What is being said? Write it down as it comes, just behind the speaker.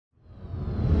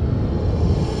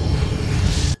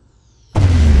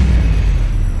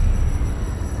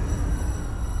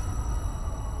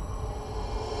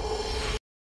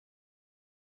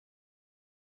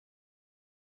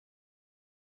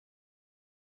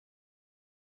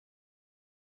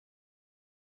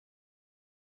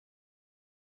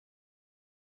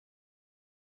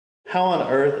How on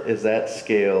earth is that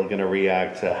scale going to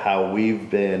react to how we've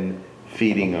been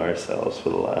feeding ourselves for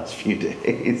the last few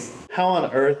days? How on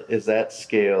earth is that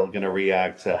scale going to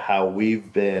react to how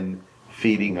we've been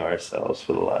feeding ourselves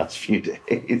for the last few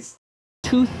days?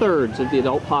 2/3 of the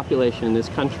adult population in this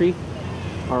country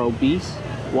are obese.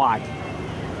 Why?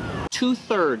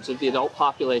 2/3 of the adult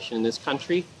population in this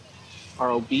country are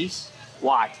obese.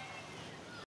 Why?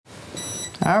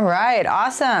 All right,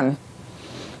 awesome.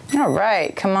 All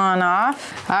right, come on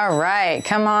off. All right,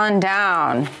 come on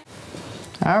down.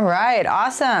 All right,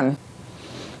 awesome.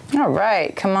 All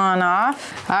right, come on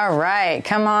off. All right,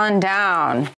 come on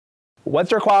down.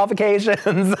 What's your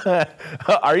qualifications?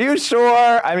 Are you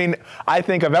sure? I mean, I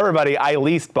think of everybody, I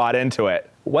least bought into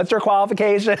it. What's your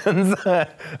qualifications?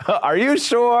 Are you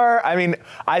sure? I mean,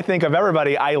 I think of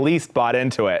everybody, I least bought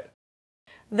into it.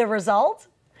 The result?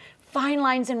 Fine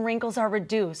lines and wrinkles are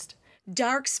reduced,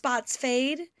 dark spots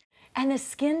fade, and the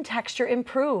skin texture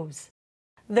improves.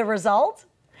 The result?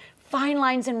 Fine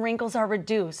lines and wrinkles are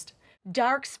reduced,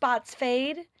 dark spots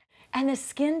fade, and the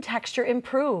skin texture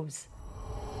improves.